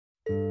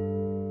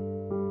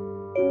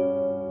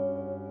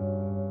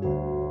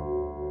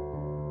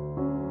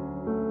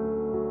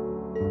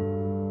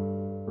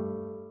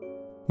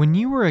When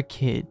you were a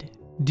kid,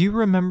 do you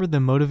remember the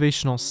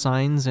motivational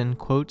signs and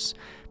quotes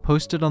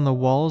posted on the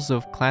walls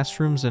of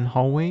classrooms and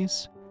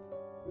hallways?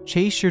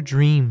 Chase your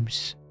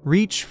dreams,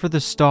 reach for the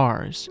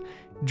stars,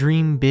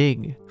 dream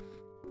big,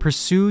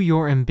 pursue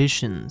your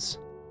ambitions.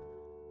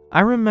 I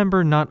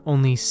remember not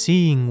only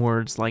seeing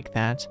words like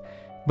that,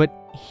 but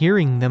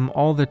hearing them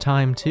all the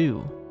time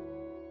too.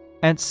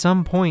 At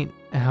some point,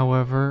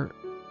 however,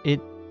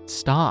 it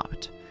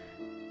stopped.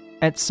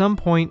 At some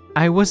point,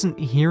 I wasn't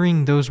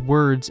hearing those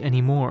words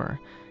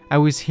anymore. I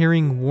was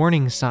hearing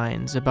warning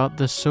signs about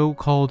the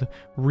so-called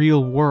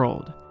real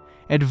world,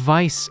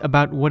 advice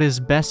about what is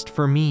best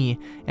for me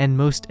and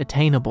most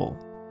attainable.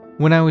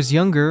 When I was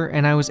younger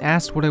and I was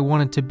asked what I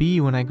wanted to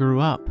be when I grew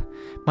up,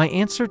 my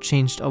answer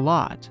changed a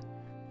lot.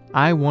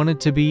 I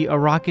wanted to be a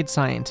rocket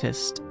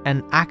scientist,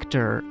 an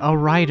actor, a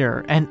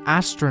writer, an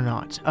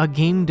astronaut, a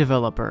game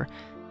developer,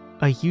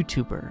 a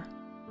YouTuber.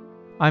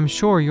 I'm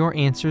sure your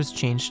answers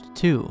changed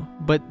too,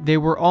 but they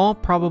were all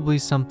probably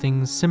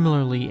something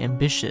similarly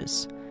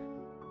ambitious.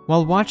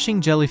 While watching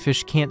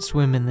Jellyfish Can't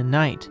Swim in the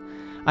night,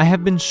 I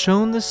have been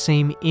shown the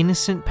same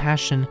innocent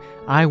passion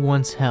I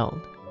once held.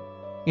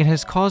 It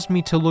has caused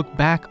me to look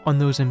back on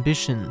those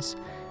ambitions,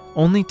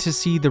 only to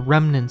see the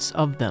remnants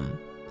of them.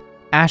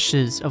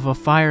 Ashes of a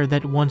fire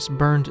that once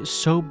burned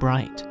so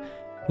bright,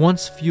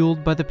 once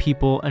fueled by the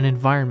people and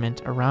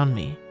environment around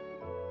me.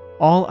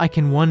 All I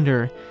can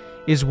wonder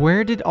is,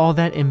 where did all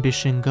that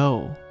ambition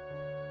go?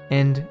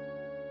 And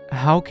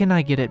how can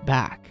I get it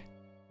back?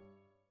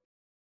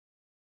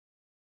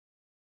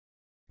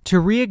 To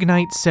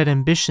reignite said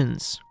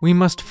ambitions, we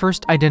must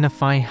first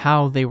identify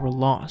how they were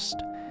lost.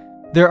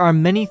 There are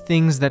many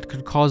things that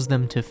could cause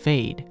them to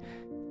fade.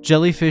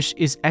 Jellyfish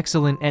is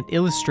excellent at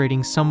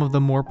illustrating some of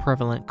the more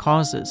prevalent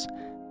causes.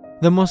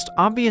 The most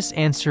obvious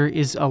answer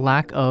is a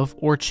lack of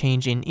or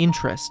change in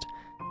interest.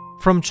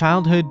 From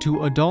childhood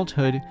to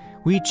adulthood,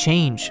 we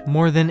change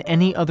more than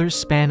any other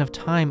span of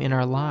time in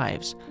our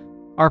lives.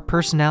 Our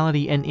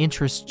personality and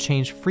interests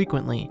change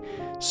frequently,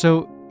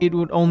 so it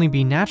would only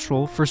be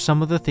natural for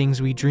some of the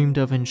things we dreamed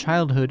of in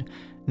childhood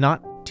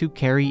not to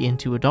carry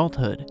into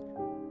adulthood.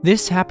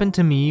 This happened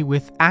to me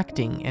with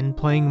acting and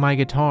playing my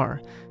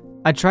guitar.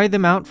 I tried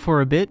them out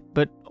for a bit,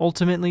 but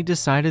ultimately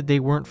decided they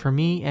weren't for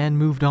me and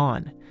moved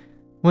on.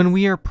 When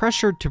we are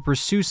pressured to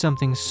pursue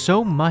something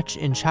so much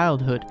in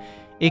childhood,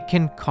 it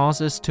can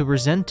cause us to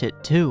resent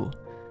it too.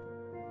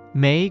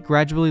 May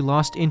gradually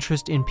lost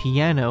interest in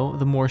piano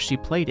the more she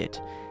played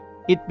it.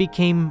 It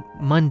became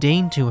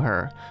mundane to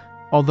her,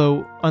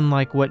 although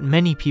unlike what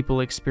many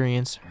people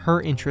experience,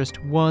 her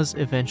interest was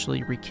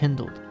eventually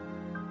rekindled.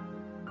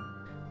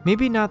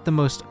 Maybe not the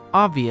most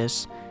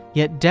obvious,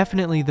 yet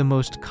definitely the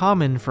most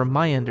common from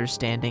my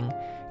understanding,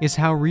 is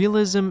how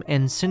realism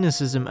and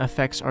cynicism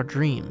affects our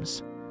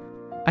dreams.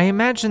 I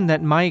imagine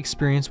that my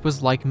experience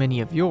was like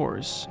many of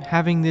yours,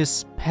 having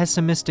this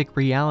pessimistic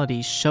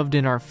reality shoved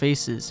in our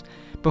faces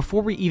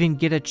before we even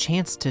get a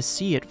chance to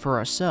see it for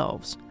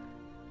ourselves.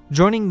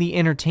 Joining the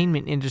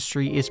entertainment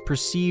industry is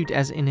perceived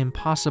as an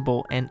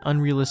impossible and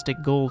unrealistic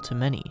goal to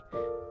many.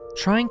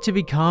 Trying to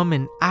become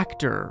an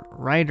actor,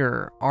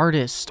 writer,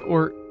 artist,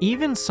 or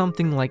even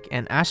something like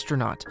an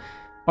astronaut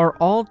are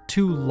all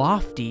too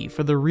lofty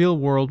for the real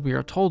world we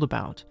are told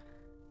about.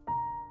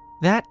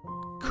 That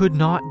could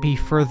not be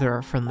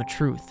further from the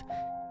truth.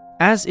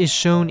 As is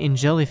shown in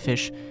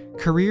Jellyfish,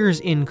 careers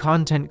in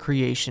content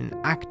creation,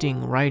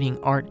 acting, writing,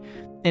 art,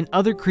 and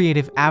other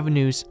creative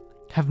avenues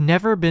have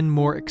never been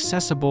more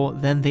accessible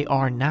than they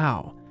are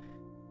now.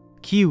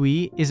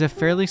 Kiwi is a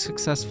fairly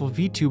successful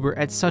VTuber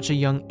at such a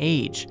young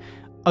age,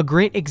 a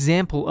great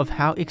example of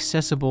how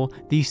accessible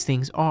these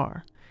things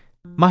are.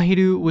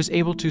 Mahiru was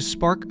able to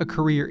spark a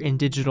career in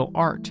digital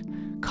art.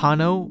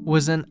 Kano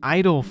was an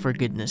idol, for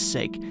goodness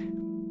sake.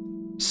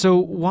 So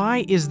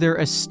why is there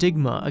a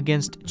stigma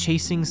against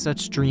chasing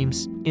such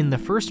dreams in the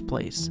first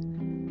place?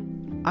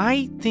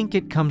 I think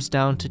it comes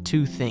down to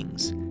two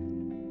things.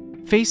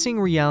 Facing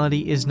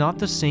reality is not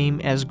the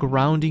same as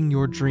grounding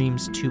your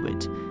dreams to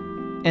it,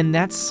 and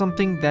that's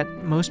something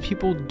that most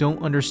people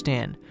don't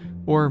understand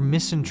or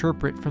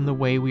misinterpret from the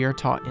way we are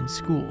taught in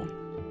school.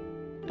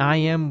 I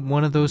am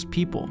one of those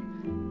people.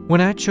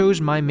 When I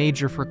chose my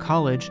major for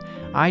college,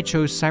 I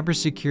chose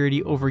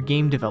cybersecurity over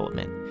game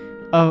development,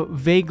 a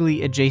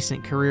vaguely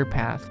adjacent career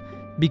path,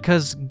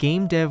 because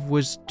game dev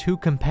was too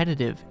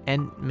competitive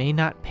and may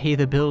not pay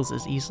the bills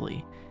as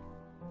easily.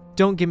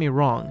 Don't get me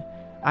wrong,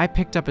 I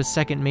picked up a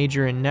second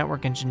major in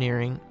network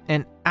engineering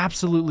and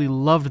absolutely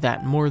loved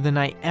that more than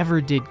I ever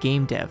did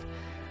game dev.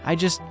 I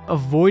just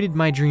avoided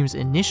my dreams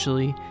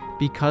initially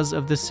because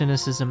of the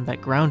cynicism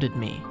that grounded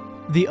me.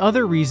 The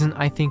other reason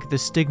I think the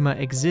stigma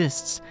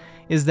exists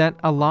is that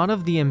a lot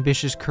of the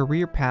ambitious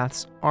career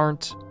paths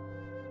aren't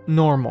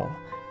normal.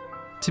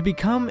 To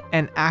become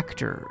an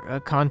actor, a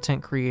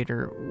content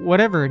creator,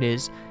 whatever it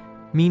is,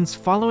 means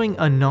following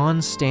a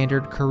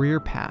non-standard career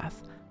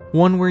path.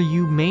 One where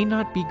you may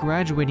not be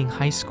graduating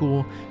high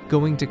school,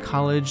 going to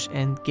college,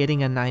 and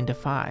getting a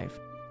 9-to-5.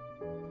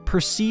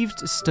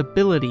 Perceived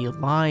stability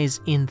lies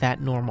in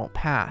that normal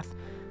path.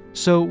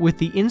 So with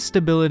the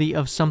instability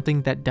of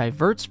something that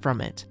diverts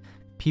from it,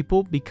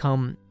 people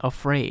become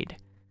afraid.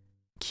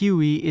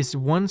 Kiwi is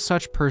one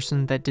such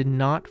person that did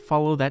not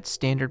follow that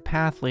standard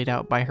path laid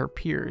out by her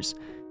peers.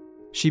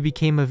 She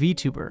became a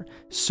VTuber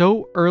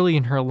so early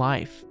in her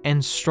life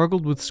and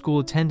struggled with school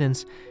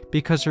attendance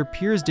because her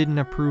peers didn't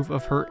approve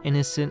of her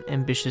innocent,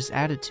 ambitious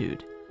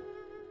attitude.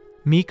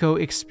 Miko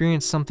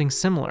experienced something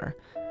similar.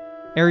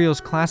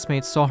 Ariel's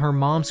classmates saw her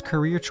mom's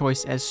career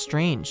choice as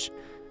strange,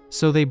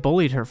 so they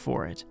bullied her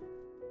for it.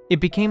 It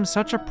became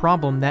such a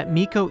problem that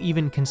Miko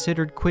even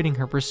considered quitting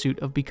her pursuit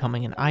of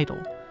becoming an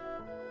idol.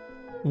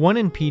 One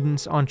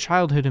impedance on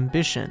childhood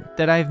ambition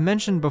that I've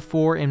mentioned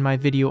before in my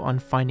video on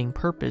finding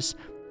purpose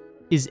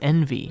is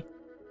envy.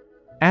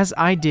 As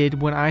I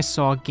did when I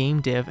saw game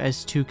dev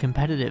as too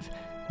competitive,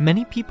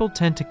 many people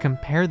tend to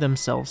compare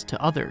themselves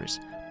to others.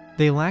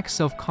 They lack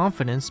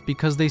self-confidence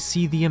because they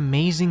see the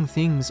amazing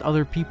things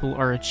other people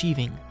are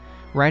achieving,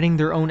 writing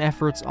their own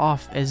efforts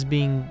off as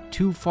being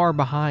too far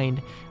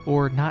behind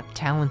or not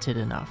talented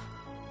enough.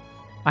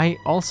 I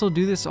also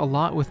do this a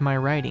lot with my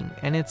writing,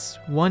 and it's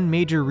one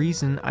major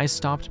reason I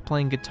stopped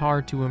playing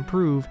guitar to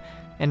improve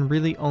and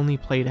really only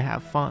play to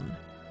have fun.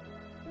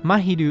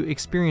 Mahiru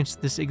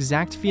experienced this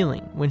exact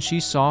feeling when she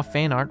saw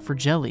fan art for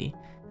Jelly.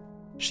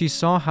 She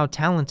saw how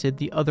talented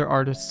the other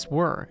artists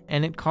were,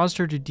 and it caused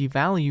her to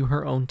devalue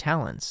her own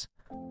talents.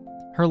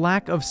 Her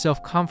lack of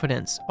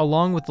self-confidence,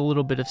 along with a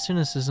little bit of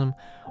cynicism,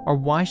 are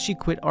why she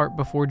quit art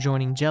before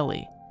joining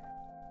Jelly.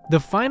 The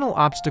final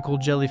obstacle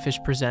Jellyfish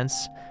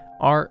presents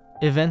are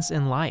events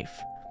in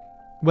life.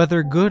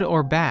 Whether good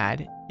or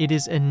bad, it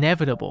is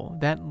inevitable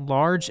that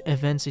large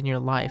events in your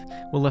life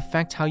will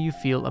affect how you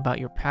feel about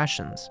your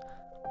passions.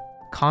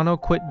 Kano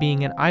quit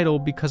being an idol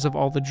because of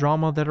all the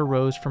drama that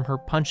arose from her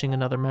punching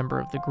another member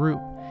of the group.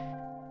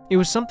 It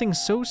was something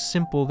so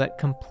simple that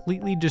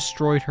completely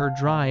destroyed her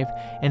drive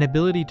and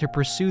ability to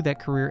pursue that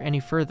career any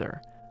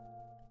further.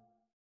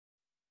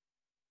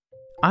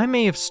 I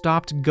may have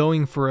stopped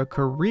going for a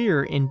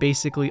career in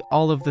basically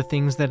all of the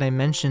things that I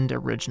mentioned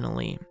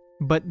originally,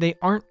 but they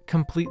aren't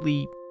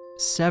completely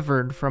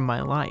severed from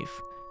my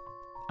life.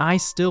 I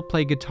still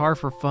play guitar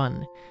for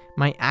fun.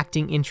 My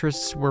acting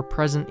interests were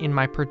present in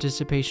my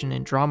participation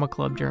in drama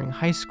club during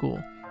high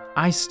school.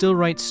 I still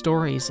write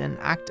stories and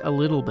act a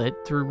little bit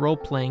through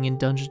role-playing in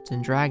Dungeons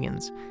 &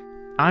 Dragons.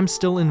 I'm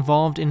still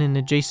involved in an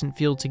adjacent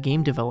field to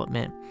game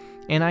development,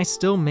 and I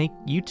still make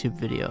YouTube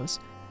videos.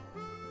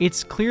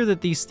 It's clear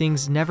that these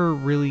things never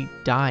really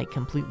die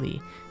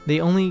completely. They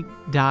only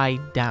die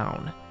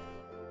down.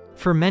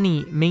 For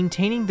many,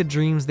 maintaining the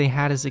dreams they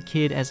had as a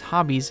kid as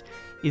hobbies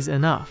is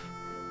enough.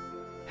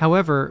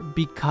 However,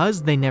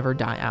 because they never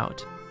die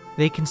out,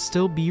 they can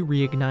still be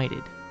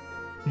reignited.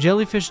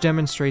 Jellyfish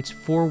demonstrates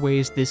 4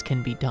 ways this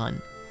can be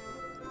done: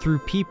 through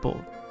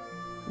people,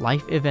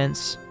 life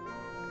events,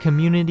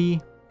 community,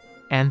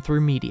 and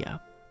through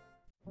media.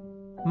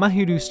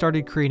 Mahiru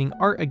started creating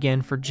art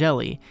again for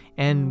Jelly,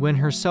 and when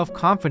her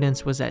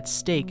self-confidence was at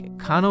stake,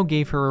 Kano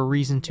gave her a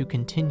reason to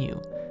continue,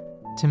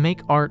 to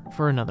make art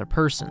for another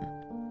person.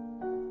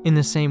 In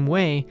the same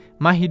way,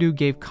 Mahiru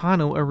gave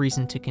Kano a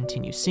reason to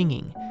continue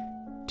singing,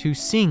 to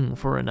sing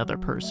for another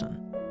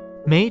person.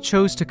 Mei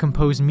chose to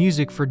compose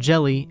music for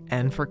Jelly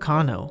and for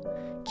Kano.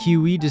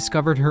 Kiwi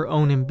discovered her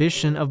own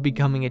ambition of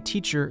becoming a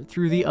teacher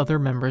through the other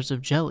members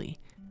of Jelly.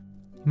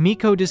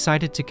 Miko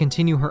decided to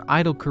continue her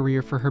idol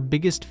career for her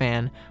biggest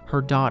fan,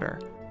 her daughter.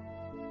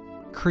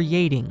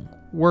 Creating,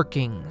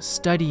 working,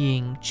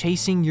 studying,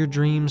 chasing your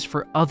dreams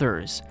for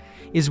others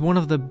is one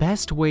of the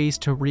best ways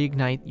to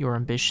reignite your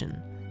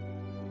ambition.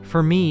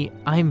 For me,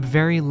 I'm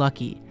very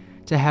lucky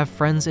to have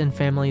friends and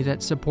family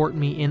that support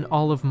me in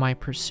all of my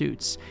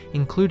pursuits,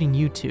 including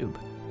YouTube.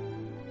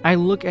 I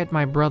look at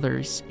my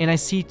brothers and I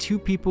see 2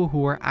 people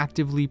who are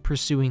actively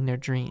pursuing their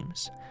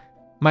dreams.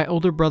 My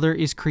older brother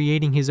is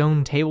creating his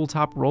own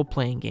tabletop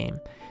role-playing game,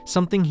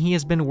 something he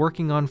has been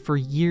working on for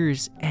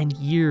years and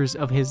years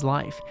of his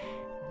life,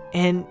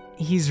 and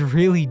he's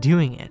really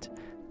doing it.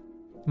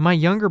 My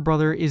younger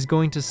brother is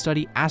going to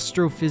study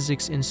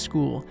astrophysics in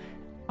school.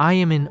 I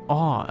am in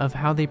awe of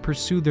how they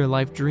pursue their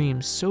life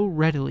dreams so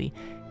readily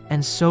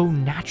and so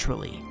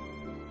naturally.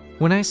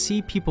 When I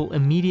see people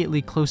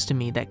immediately close to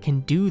me that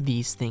can do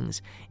these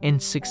things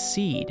and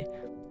succeed,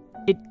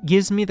 it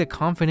gives me the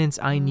confidence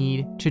I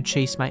need to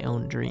chase my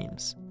own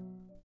dreams.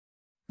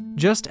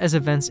 Just as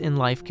events in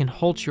life can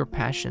halt your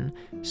passion,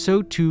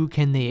 so too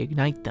can they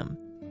ignite them.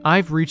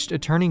 I've reached a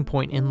turning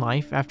point in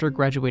life after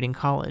graduating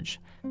college.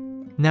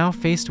 Now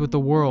faced with the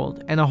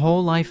world and a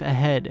whole life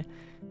ahead,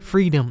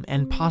 freedom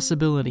and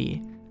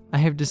possibility, I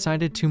have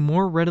decided to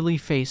more readily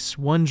face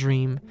one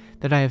dream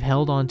that I have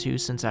held onto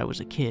since I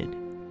was a kid.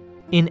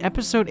 In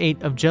episode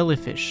 8 of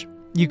Jellyfish,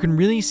 you can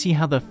really see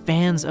how the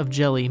fans of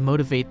Jelly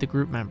motivate the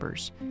group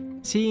members.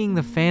 Seeing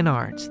the fan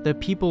art, the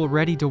people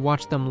ready to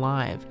watch them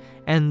live,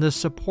 and the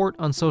support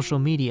on social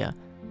media,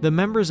 the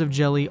members of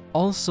Jelly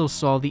also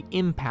saw the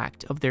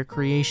impact of their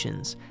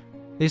creations.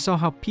 They saw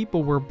how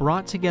people were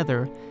brought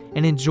together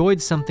and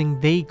enjoyed something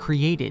they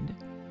created.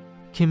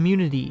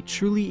 community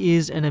truly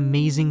is an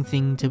amazing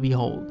thing to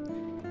behold.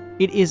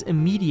 It is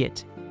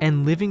immediate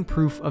and living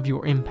proof of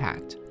your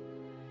impact.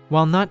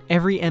 While not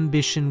every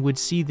ambition would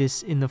see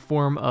this in the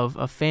form of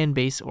a fan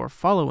base or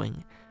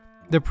following,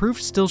 the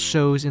proof still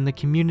shows in the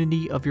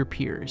community of your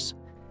peers.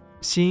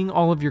 Seeing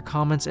all of your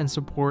comments and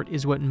support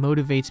is what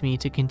motivates me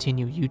to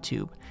continue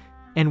YouTube,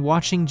 and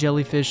watching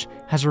Jellyfish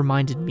has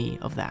reminded me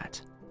of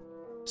that.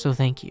 So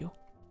thank you.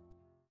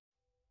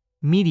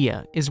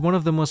 Media is one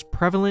of the most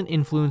prevalent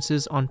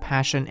influences on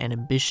passion and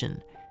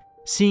ambition.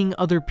 Seeing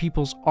other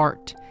people's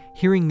art,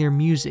 hearing their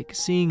music,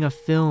 seeing a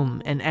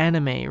film, an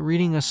anime,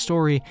 reading a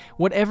story,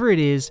 whatever it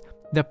is,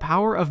 the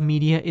power of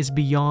media is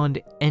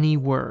beyond any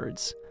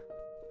words.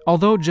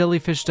 Although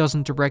Jellyfish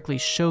doesn't directly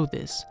show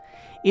this,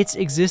 its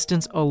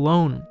existence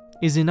alone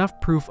is enough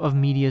proof of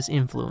media's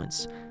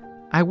influence.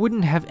 I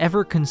wouldn't have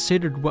ever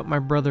considered what my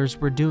brothers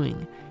were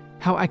doing,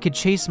 how I could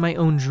chase my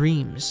own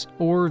dreams,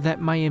 or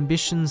that my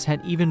ambitions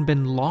had even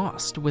been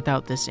lost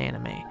without this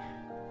anime.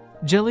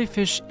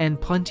 Jellyfish and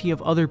plenty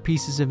of other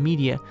pieces of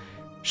media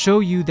show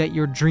you that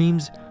your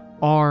dreams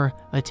are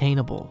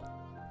attainable.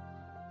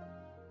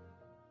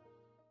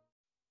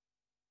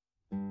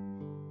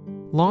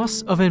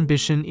 Loss of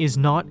ambition is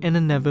not an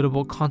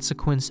inevitable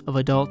consequence of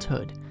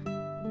adulthood.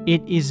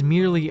 It is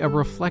merely a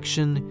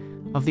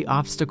reflection of the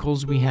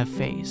obstacles we have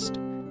faced,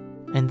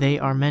 and they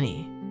are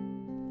many.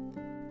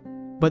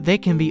 But they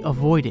can be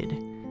avoided,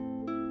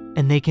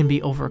 and they can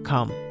be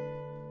overcome.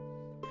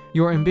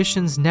 Your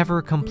ambitions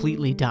never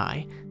completely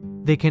die.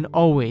 They can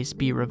always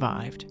be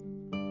revived.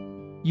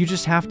 You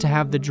just have to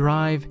have the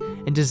drive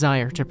and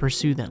desire to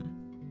pursue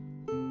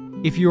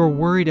them. If you are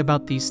worried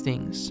about these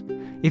things,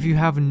 if you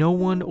have no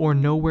one or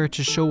nowhere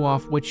to show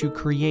off what you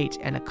create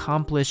and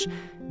accomplish,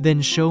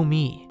 then show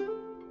me.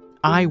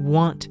 I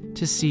want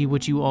to see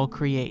what you all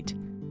create.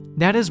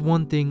 That is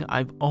one thing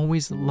I've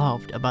always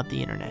loved about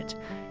the internet,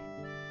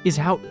 is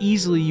how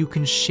easily you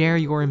can share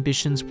your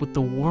ambitions with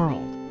the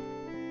world.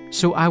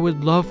 So I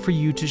would love for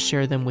you to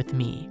share them with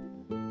me.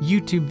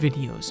 YouTube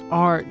videos,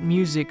 art,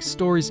 music,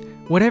 stories,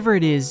 whatever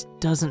it is,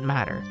 doesn't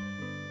matter.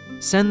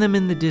 Send them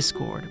in the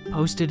Discord,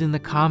 post it in the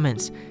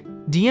comments,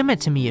 DM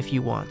it to me if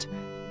you want.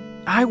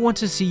 I want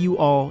to see you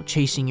all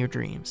chasing your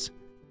dreams.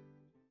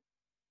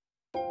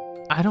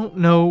 I don't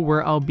know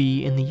where I'll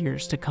be in the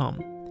years to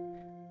come.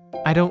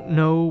 I don't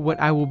know what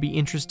I will be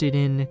interested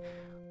in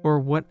or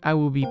what I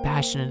will be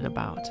passionate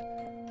about.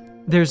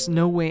 There's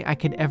no way I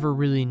could ever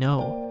really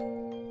know.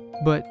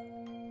 But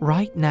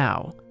right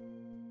now,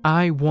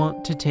 I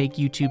want to take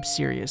YouTube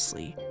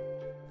seriously.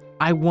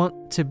 I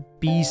want to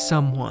be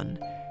someone.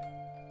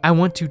 I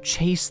want to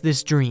chase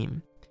this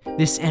dream,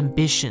 this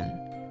ambition,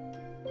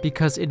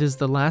 because it is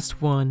the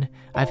last one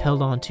I've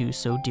held on to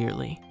so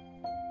dearly.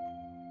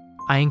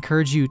 I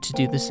encourage you to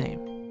do the same.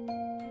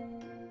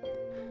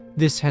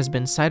 This has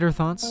been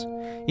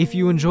CiderThoughts. If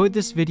you enjoyed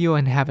this video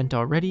and haven't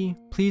already,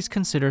 please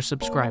consider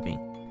subscribing.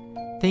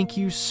 Thank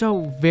you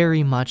so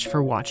very much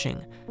for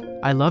watching.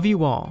 I love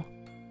you all,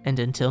 and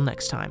until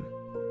next time.